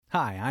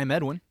Hi, I'm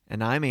Edwin.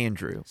 And I'm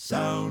Andrew.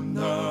 Sound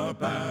the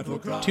battle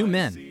cry. 2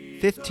 men,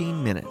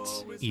 15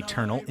 minutes.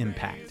 eternal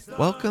impact.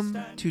 Welcome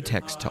to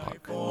Text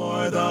Talk.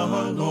 For the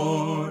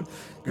Lord,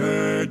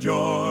 gird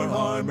your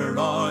armor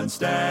on,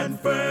 stand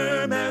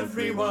firm,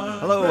 everyone.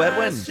 Hello,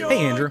 Edwin.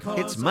 Hey, Andrew.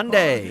 It's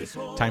Monday.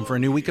 Time for a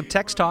new week of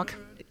Text Talk.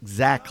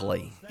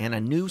 Exactly. And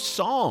a new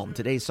psalm.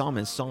 Today's psalm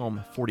is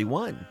Psalm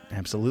 41.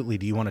 Absolutely.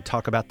 Do you want to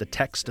talk about the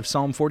text of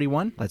Psalm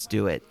 41? Let's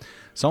do it.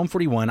 Psalm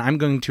 41, I'm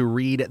going to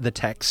read the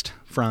text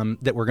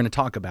that we're going to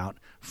talk about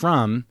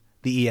from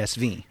the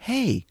ESV.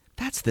 Hey,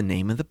 that's the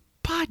name of the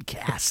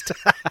podcast.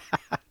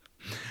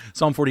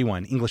 Psalm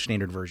 41, English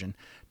Standard Version.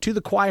 To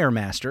the choir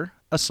master,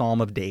 a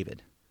psalm of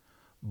David.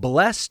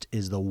 Blessed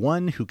is the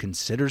one who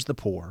considers the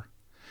poor.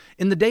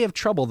 In the day of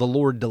trouble, the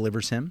Lord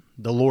delivers him.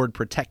 The Lord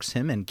protects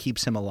him and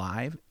keeps him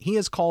alive. He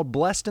is called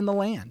blessed in the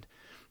land.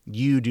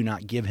 You do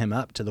not give him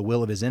up to the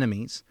will of his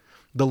enemies.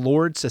 The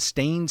Lord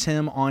sustains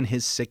him on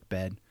his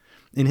sickbed.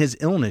 In his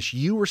illness,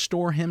 you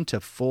restore him to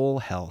full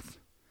health.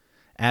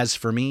 As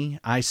for me,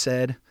 I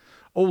said,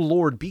 O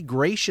Lord, be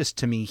gracious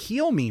to me.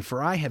 Heal me,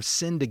 for I have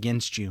sinned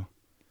against you.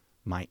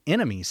 My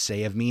enemies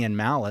say of me in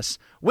malice,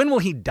 when will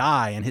he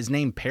die and his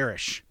name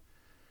perish?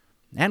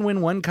 And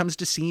when one comes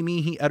to see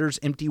me, he utters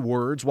empty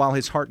words, while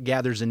his heart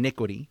gathers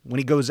iniquity. When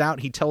he goes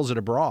out, he tells it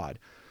abroad.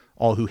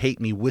 All who hate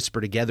me whisper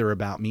together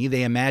about me.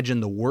 They imagine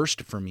the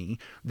worst for me.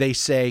 They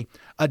say,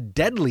 a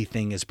deadly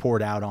thing is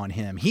poured out on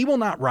him. He will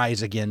not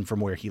rise again from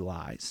where he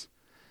lies.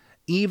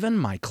 Even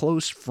my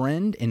close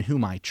friend in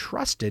whom I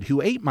trusted,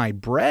 who ate my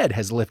bread,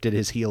 has lifted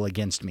his heel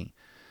against me.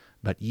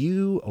 But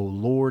you, O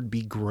Lord,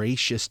 be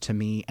gracious to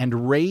me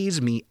and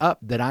raise me up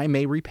that I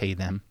may repay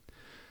them.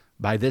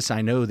 By this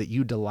I know that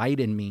you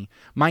delight in me.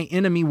 My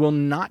enemy will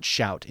not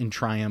shout in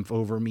triumph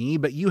over me,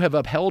 but you have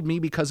upheld me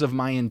because of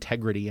my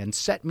integrity and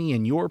set me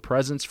in your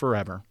presence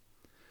forever.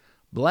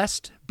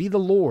 Blessed be the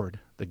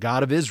Lord, the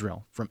God of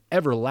Israel, from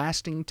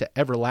everlasting to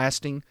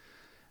everlasting.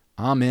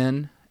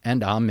 Amen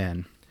and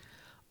amen.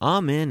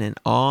 Amen and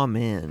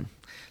amen.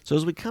 So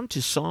as we come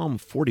to Psalm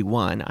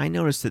 41, I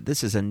notice that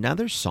this is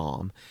another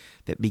psalm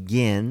that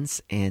begins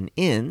and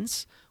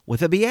ends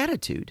with a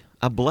beatitude,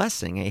 a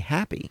blessing, a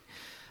happy.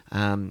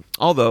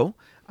 Although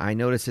I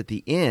notice at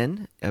the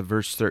end of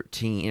verse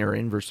 13, or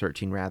in verse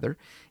 13 rather,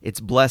 it's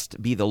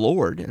blessed be the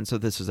Lord. And so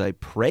this is a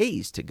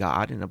praise to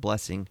God and a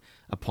blessing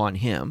upon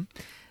him.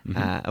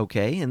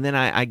 Okay. And then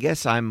I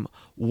guess I'm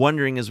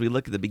wondering as we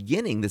look at the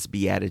beginning, this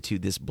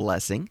beatitude, this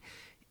blessing,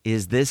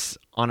 is this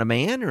on a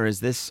man or is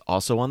this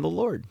also on the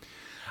Lord?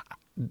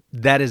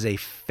 That is a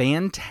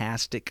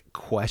fantastic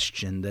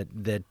question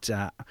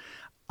that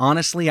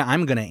honestly,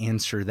 I'm going to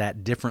answer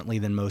that differently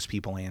than most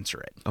people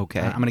answer it. Okay.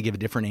 I'm going to give a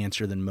different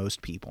answer than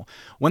most people.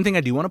 One thing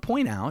I do want to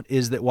point out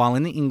is that while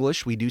in the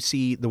English we do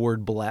see the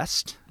word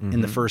blessed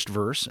in the first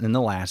verse and in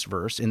the last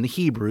verse, in the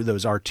Hebrew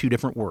those are two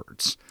different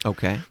words.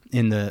 Okay.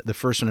 In the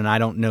first one, and I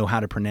don't know how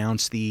to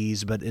pronounce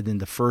these, but in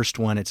the first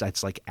one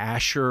it's like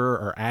Asher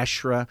or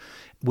Ashra,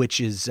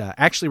 which is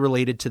actually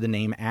related to the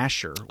name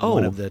Asher,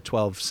 one of the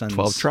 12 sons.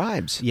 12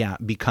 tribes. Yeah,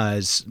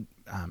 because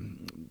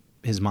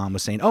his mom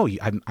was saying,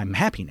 I'm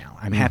happy now.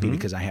 I'm happy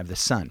because I have this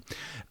son.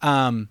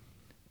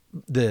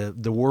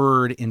 The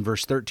word in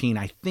verse 13,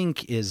 I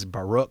think, is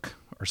Baruch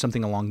or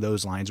something along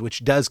those lines,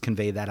 which does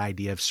convey that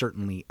idea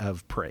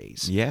of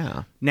praise.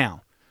 Yeah.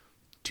 Now,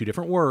 two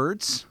different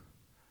words,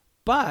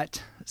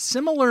 but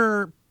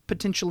similar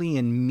potentially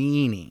in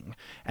meaning,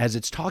 as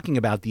it's talking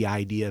about the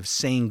idea of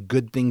saying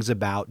good things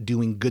about,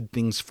 doing good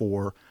things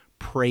for,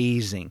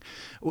 praising.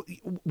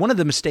 One of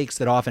the mistakes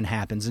that often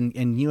happens,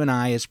 and you and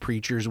I as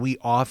preachers, we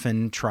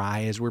often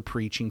try as we're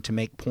preaching to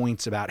make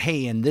points about,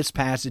 hey, in this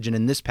passage and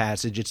in this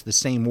passage, it's the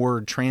same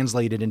word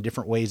translated in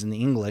different ways in the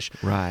English,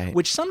 right?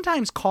 Which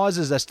sometimes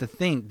causes us to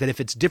think that if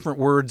it's different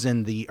words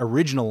in the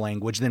original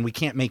language, then we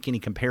can't make any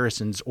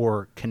comparisons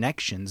or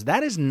connections.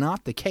 That is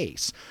not the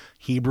case.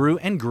 Hebrew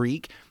and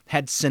Greek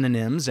had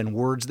synonyms and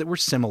words that were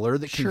similar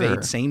that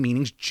conveyed same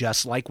meanings,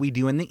 just like we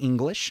do in the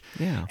English.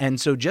 Yeah. And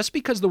so just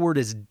because the word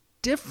is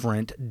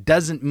different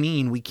doesn't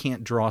mean we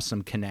can't draw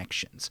some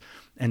connections.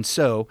 And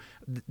so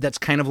that's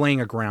kind of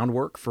laying a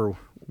groundwork for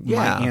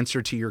my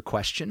answer to your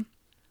question.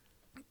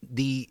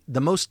 The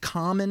most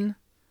commonly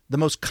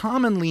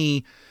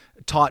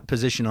taught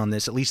position on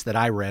this, at least that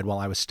I read while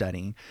I was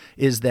studying,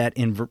 is that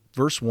in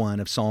verse 1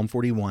 of Psalm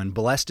 41,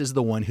 blessed is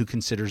the one who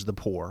considers the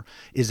poor,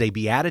 is a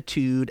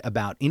beatitude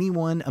about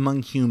anyone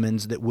among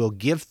humans that will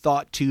give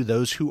thought to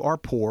those who are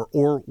poor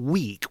or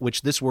weak,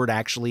 which this word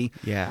actually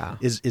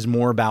is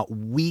more about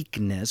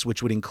weakness,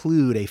 which would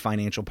include a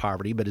financial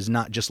poverty, but is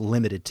not just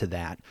limited to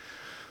that.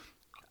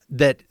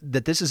 That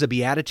this is a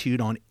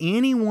beatitude on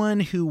anyone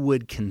who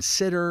would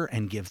consider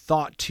and give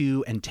thought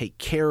to and take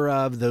care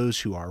of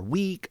those who are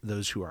weak,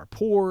 those who are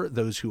poor,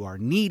 those who are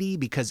needy,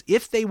 because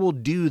if they will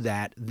do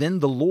that, then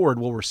the Lord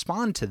will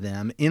respond to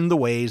them in the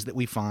ways that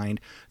we find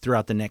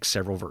throughout the next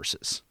several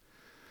verses.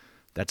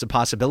 That's a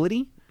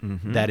possibility.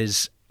 Mm-hmm. That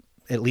is,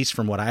 at least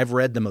from what I've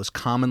read, the most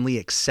commonly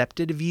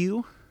accepted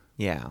view.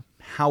 Yeah.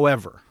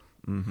 However,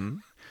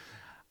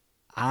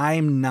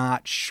 I'm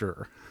not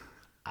sure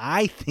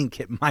I think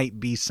it might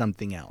be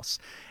something else.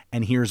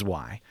 And here's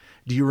why.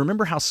 Do you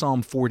remember how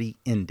Psalm 40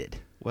 ended?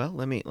 Well,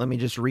 let me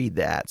just read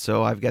that.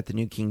 So I've got the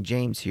New King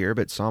James here,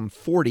 but Psalm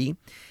 40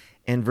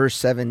 and verse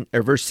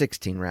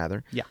 16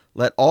 rather. Yeah.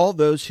 Let all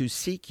those who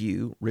seek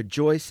you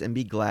rejoice and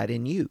be glad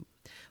in you.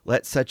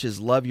 Let such as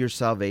love your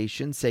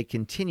salvation say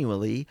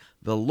continually,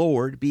 the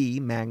Lord be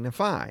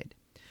magnified.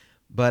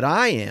 But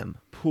I am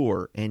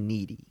poor and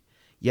needy,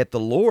 yet the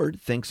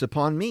Lord thinks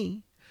upon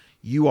me.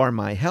 You are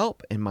my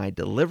help and my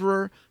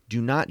deliverer.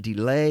 Do not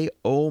delay,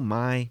 O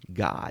my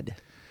God.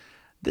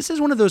 This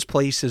is one of those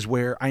places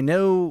where I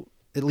know,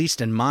 at least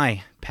in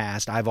my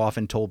past, I've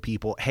often told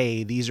people,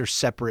 hey, these are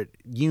separate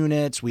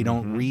units. We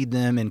don't read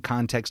them in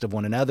context of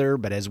one another.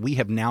 But as we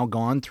have now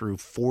gone through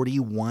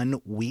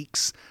 41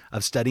 weeks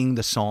of studying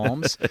the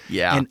Psalms,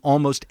 Yeah. and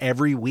almost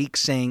every week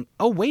saying,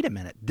 oh, wait a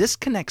minute, this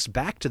connects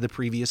back to the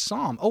previous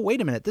Psalm. Oh, wait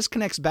a minute, this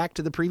connects back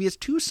to the previous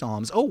 2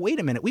 Psalms. Oh,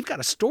 wait a minute, we've got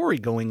a story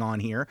going on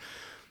here.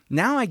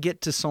 Now I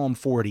get to Psalm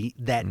 40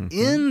 that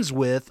ends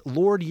with,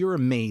 Lord, you're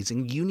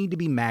amazing. You need to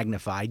be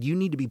magnified. You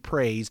need to be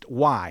praised.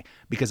 Why?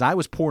 Because I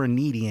was poor and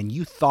needy and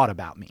you thought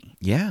about me.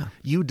 Yeah.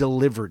 You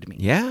delivered me.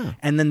 Yeah.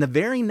 And then the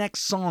very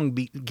next song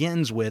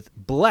begins with,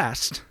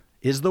 blessed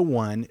is the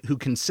one who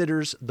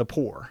considers the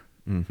poor.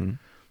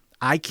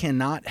 I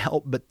cannot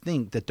help but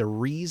think that the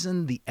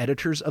reason the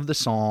editors of the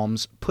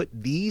Psalms put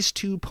these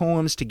 2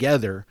 poems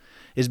together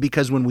is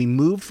because when we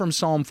moved from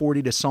Psalm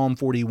 40 to Psalm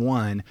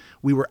 41,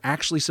 we were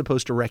actually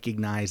supposed to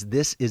recognize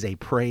this is a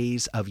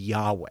praise of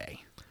Yahweh.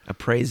 A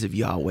praise of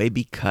Yahweh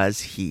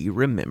because he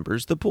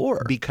remembers the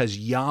poor. Because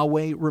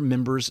Yahweh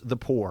remembers the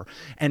poor.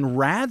 And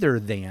rather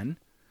than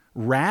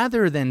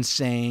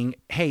saying,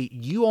 hey,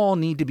 you all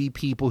need to be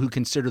people who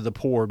consider the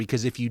poor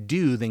because if you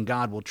do, then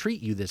God will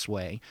treat you this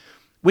way,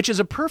 which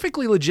is a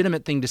perfectly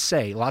legitimate thing to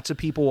say. Lots of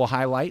people will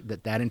highlight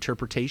that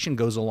interpretation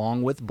goes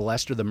along with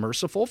blessed are the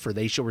merciful, for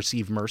they shall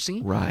receive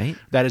mercy. Right.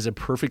 That is a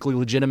perfectly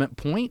legitimate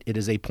point. It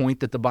is a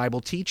point that the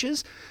Bible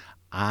teaches.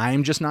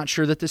 I'm just not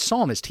sure that this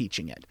psalm is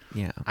teaching it.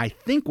 Yeah. I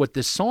think what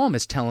this psalm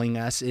is telling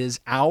us is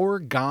our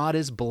God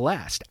is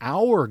blessed.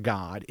 Our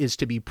God is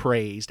to be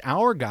praised.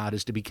 Our God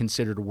is to be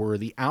considered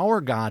worthy.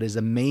 Our God is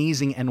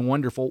amazing and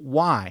wonderful.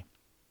 Why?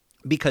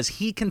 Because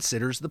he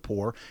considers the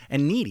poor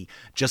and needy,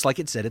 just like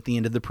it said at the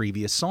end of the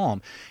previous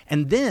psalm.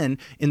 And then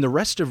in the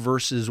rest of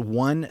verses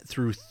 1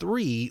 through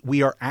 3,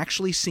 we are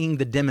actually seeing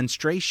the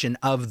demonstration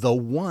of the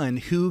one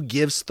who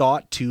gives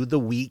thought to the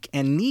weak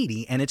and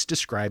needy, and it's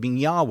describing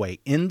Yahweh.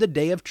 In the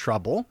day of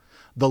trouble,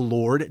 the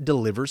Lord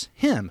delivers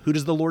him. Who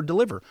does the Lord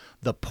deliver?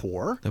 The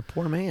poor. The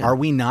poor man. Are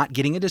we not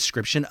getting a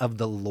description of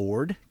the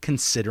Lord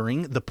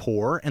considering the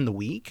poor and the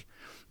weak?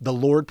 The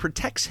Lord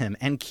protects him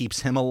and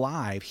keeps him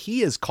alive.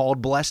 He is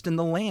called blessed in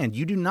the land.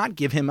 You do not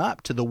give him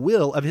up to the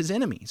will of his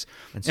enemies.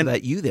 And so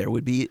that you there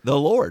would be the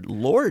Lord.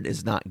 Lord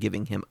is not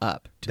giving him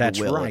up to That's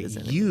the will right. of his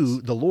enemies.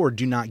 You, the Lord,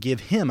 do not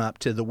give him up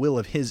to the will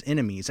of his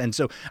enemies. And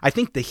so I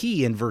think the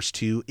he in verse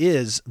 2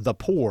 is the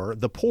poor.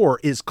 The poor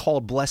is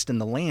called blessed in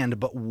the land,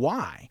 but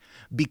why?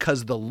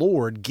 Because the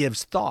Lord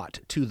gives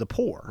thought to the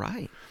poor.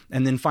 Right.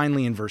 And then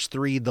finally in verse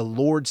 3, the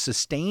Lord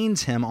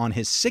sustains him on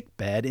his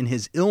sickbed. In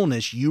his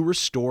illness, you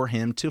restore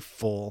him to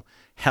full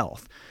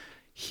health.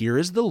 Here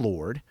is the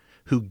Lord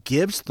who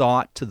gives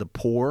thought to the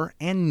poor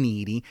and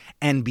needy,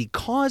 and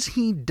because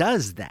he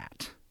does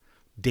that,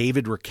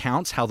 David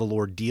recounts how the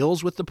Lord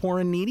deals with the poor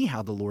and needy,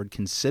 how the Lord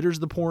considers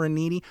the poor and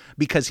needy.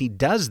 Because he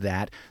does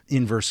that,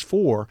 in verse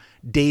 4,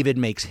 David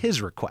makes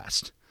his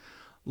request.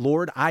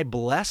 Lord, I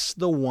bless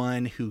the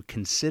one who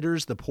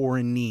considers the poor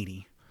and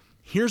needy.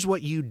 Here's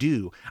what you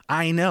do.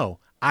 I know.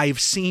 I've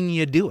seen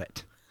you do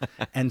it.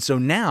 And so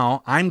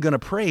now I'm going to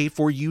pray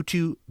for you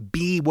to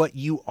be what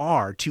you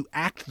are, to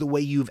act the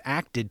way you've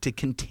acted, to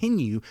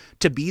continue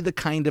to be the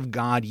kind of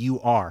God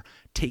you are.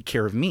 Take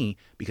care of me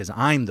because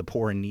I'm the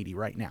poor and needy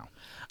right now.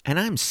 And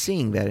I'm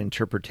seeing that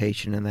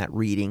interpretation in that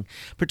reading,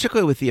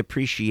 particularly with the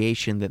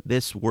appreciation that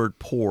this word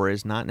poor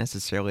is not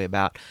necessarily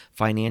about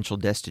financial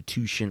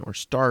destitution or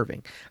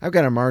starving. I've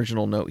got a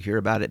marginal note here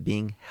about it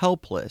being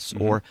helpless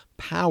or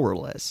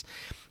powerless.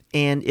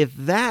 And if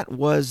that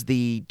was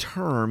the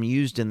term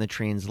used in the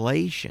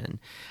translation,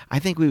 I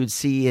think we would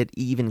see it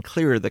even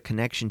clearer, the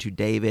connection to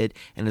David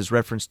and his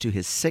reference to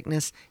his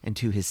sickness and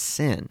to his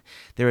sin.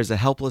 There is a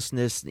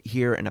helplessness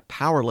here and a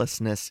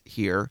powerlessness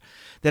here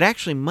that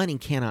actually money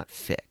cannot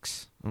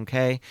fix.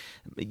 Okay?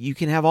 You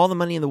can have all the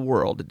money in the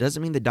world. It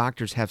doesn't mean the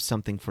doctors have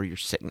something for your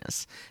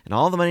sickness. And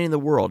all the money in the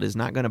world is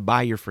not going to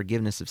buy your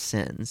forgiveness of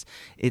sins.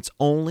 It's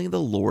only the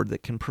Lord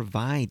that can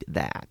provide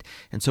that.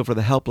 And so for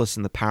the helpless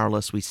and the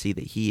powerless, we see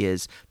that he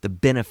is the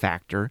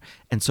benefactor.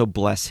 And so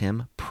bless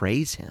him,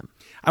 praise him.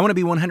 I want to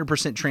be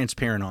 100%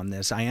 transparent on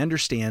this. I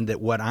understand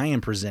that what I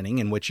am presenting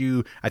and what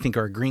you, I think,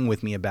 are agreeing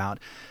with me about,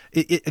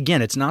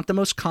 again, it's not the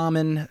most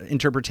common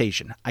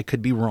interpretation. I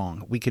could be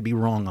wrong. We could be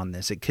wrong on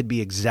this. It could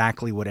be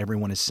exactly what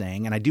everyone is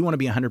saying. And I do want to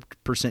be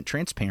 100%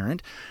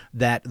 transparent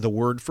that the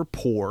word for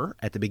poor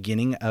at the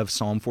beginning of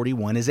Psalm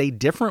 41 is a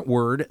different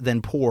word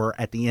than poor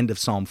at the end of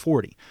Psalm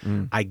 40.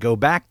 I go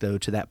back, though,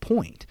 to that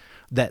point.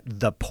 that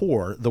the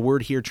poor, the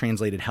word here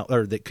translated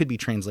or that could be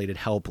translated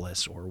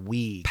helpless or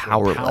weak,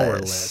 Powerless. or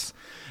powerless,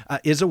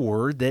 is a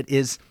word that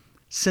is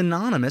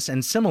synonymous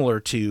and similar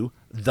to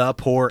the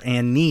poor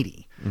and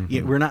needy.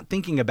 We're not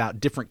thinking about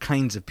different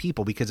kinds of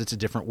people because it's a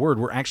different word.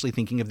 We're actually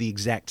thinking of the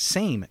exact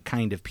same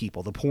kind of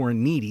people. The poor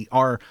and needy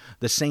are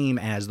the same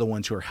as the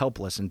ones who are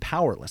helpless and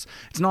powerless.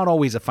 It's not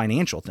always a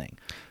financial thing.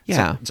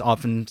 Yeah. So it's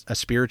often a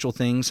spiritual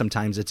thing.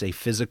 Sometimes it's a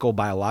physical,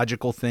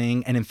 biological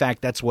thing. And in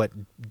fact, that's what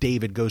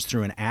David goes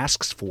through and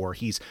asks for.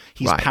 He's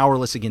Right.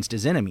 powerless against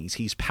his enemies.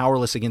 He's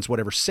powerless against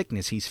whatever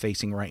sickness he's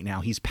facing right now.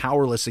 He's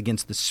powerless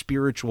against the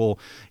spiritual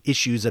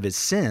issues of his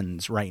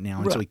sins right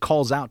now. And so he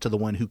calls out to the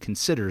one who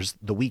considers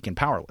the weak and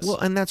powerless. Well,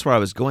 and that's where I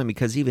was going,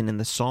 because even in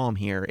the psalm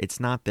here, it's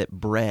not that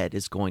bread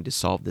is going to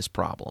solve this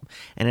problem,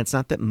 and it's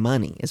not that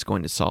money is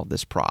going to solve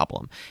this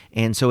problem.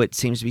 And so it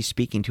seems to be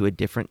speaking to a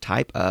different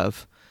type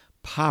of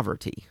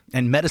poverty.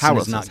 And medicine is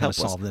Powerlessness, not going to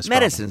helpless. solve this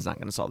Medicine problem. is not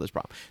going to solve this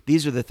problem.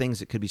 These are the things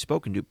that could be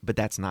spoken to, but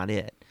that's not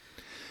it.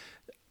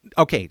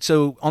 Okay,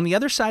 so on the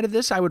other side of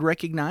this, I would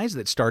recognize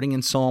that starting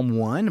in Psalm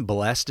 1,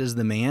 blessed is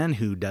the man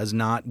who does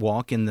not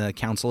walk in the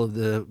counsel of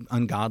the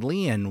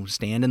ungodly and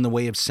stand in the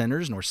way of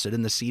sinners, nor sit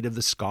in the seat of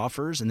the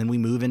scoffers. And then we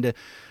move into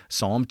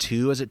Psalm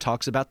 2 as it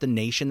talks about the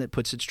nation that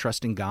puts its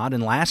trust in God.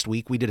 And last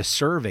week we did a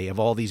survey of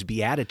all these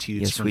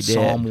Beatitudes Yes, from we did.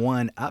 Psalm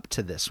 1 up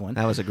to this one.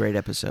 That was a great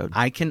episode.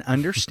 I can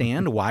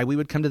understand why we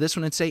would come to this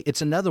one and say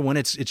it's another one.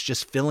 It's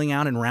just filling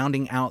out and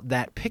rounding out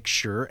that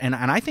picture. And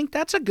I think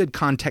that's a good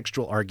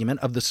contextual argument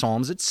of the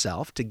Psalms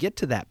itself to get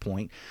to that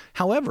point.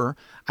 However,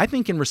 I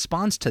think in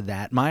response to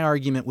that, my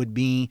argument would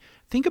be,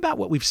 think about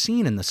what we've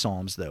seen in the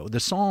Psalms, though. The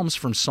Psalms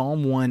from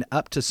Psalm 1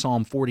 up to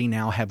Psalm 40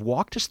 now have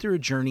walked us through a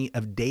journey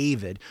of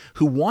David,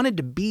 who wanted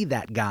to be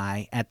that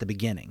guy at the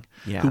beginning,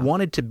 Yeah. who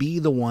wanted to be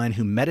the one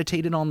who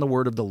meditated on the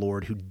word of the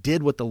Lord, who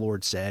did what the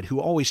Lord said, who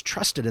always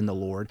trusted in the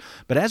Lord.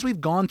 But as we've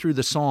gone through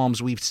the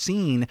Psalms, we've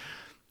seen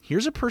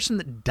here's a person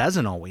that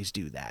doesn't always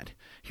do that.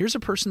 Here's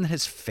a person that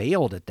has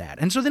failed at that.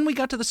 And so then we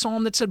got to the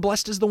Psalm that said,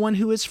 blessed is the one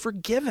who is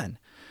forgiven.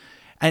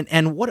 And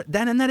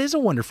that is a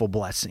wonderful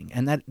blessing.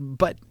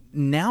 But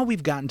now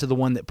we've gotten to the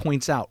one that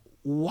points out,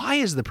 why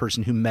is the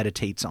person who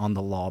meditates on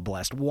the law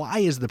blessed? Why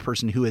is the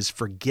person who is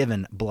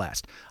forgiven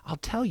blessed? I'll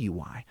tell you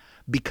why.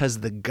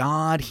 Because the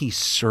God he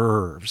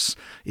serves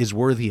is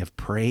worthy of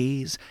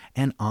praise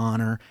and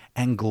honor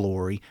and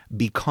glory,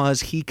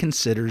 because he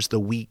considers the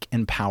weak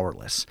and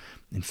powerless.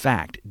 In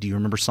fact, do you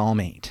remember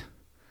Psalm 8?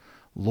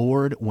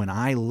 Lord, when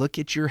I look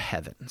at your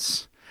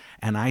heavens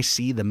and I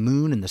see the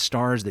moon and the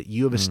stars that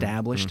you have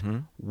established,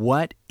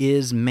 what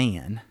is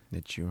man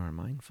That you are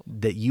mindful.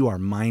 that you are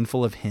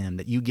mindful of him,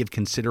 that you give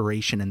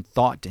consideration and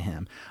thought to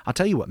him? I'll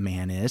tell you what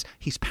man is.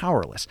 He's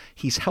powerless.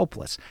 He's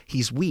helpless.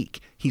 He's weak.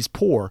 He's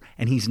poor,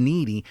 and he's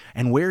needy.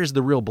 And where is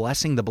the real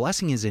blessing? The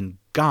blessing is in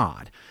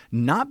God,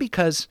 not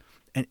because...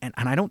 And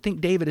I don't think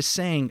David is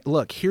saying,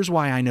 look, here's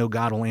why I know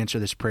God will answer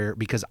this prayer,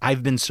 because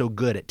I've been so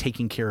good at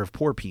taking care of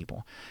poor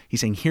people. He's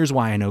saying, here's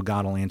why I know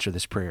God will answer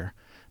this prayer,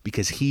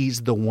 because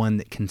he's the one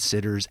that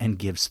considers and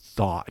gives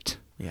thought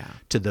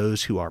to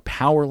those who are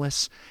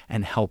powerless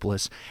and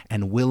helpless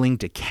and willing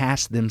to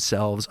cast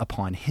themselves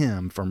upon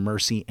him for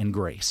mercy and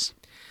grace.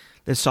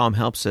 This psalm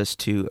helps us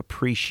to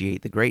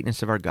appreciate the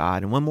greatness of our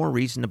God, and one more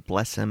reason to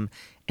bless him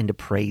and to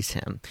praise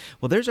him.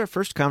 Well, there's our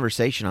first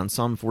conversation on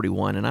Psalm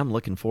 41, and I'm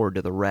looking forward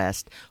to the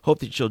rest. Hope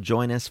that you'll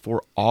join us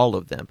for all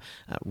of them.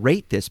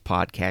 Rate this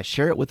podcast,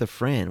 share it with a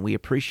friend. We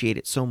appreciate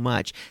it so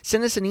much.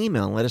 Send us an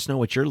email and let us know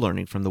what you're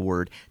learning from the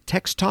Word.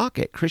 Text talk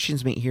at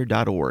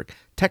christiansmeethere.org.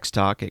 Text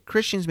talk at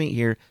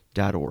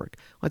christiansmeethere.org.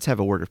 Let's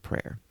have a word of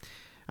prayer.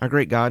 Our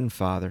great God and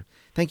Father,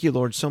 thank you,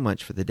 Lord, so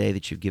much for the day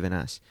that you've given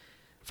us.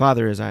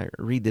 Father, as I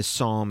read this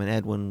psalm, and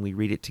Edwin, we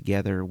read it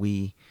together,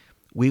 we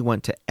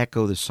want to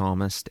echo the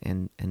psalmist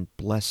and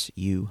bless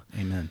you.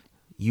 Amen.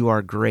 You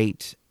are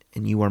great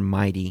and you are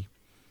mighty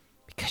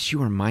because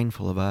you are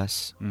mindful of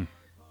us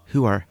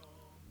who are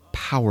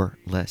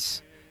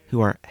powerless,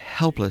 who are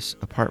helpless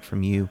apart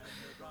from you.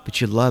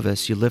 But you love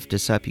us, you lift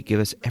us up, you give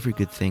us every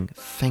good thing.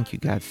 Thank you,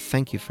 God.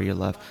 Thank you for your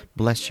love.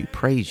 Bless you,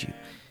 praise you.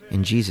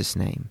 In Jesus'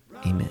 name,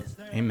 amen.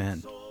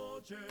 Amen.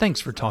 Thanks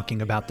for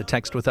talking about the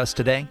text with us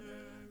today.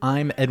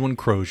 I'm Edwin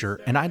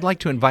Crozier, and I'd like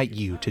to invite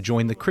you to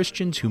join the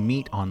Christians who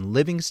meet on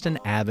Livingston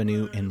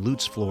Avenue in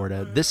Lutz,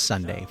 Florida this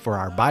Sunday for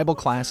our Bible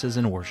classes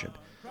and worship.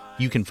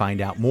 You can find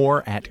out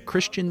more at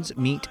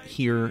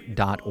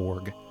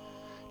christiansmeethere.org.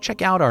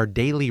 Check out our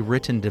daily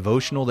written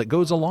devotional that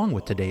goes along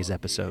with today's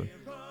episode.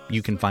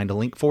 You can find a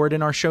link for it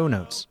in our show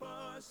notes.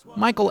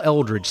 Michael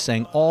Eldridge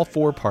sang all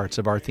 4 parts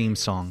of our theme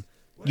song.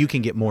 You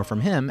can get more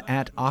from him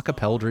at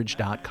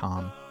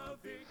acapeldridge.com.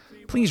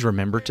 Please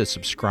remember to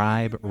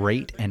subscribe,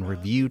 rate, and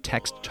review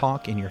Text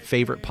Talk in your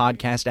favorite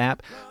podcast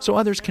app so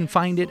others can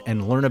find it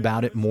and learn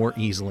about it more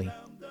easily.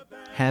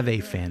 Have a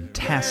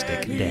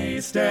fantastic day.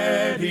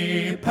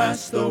 Steady,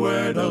 pass the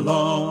word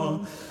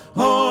along.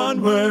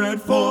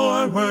 Onward,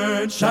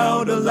 forward,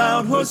 shout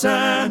aloud,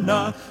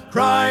 Hosanna.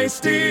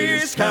 Christ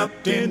is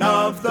captain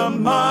of the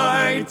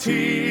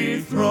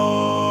mighty throne.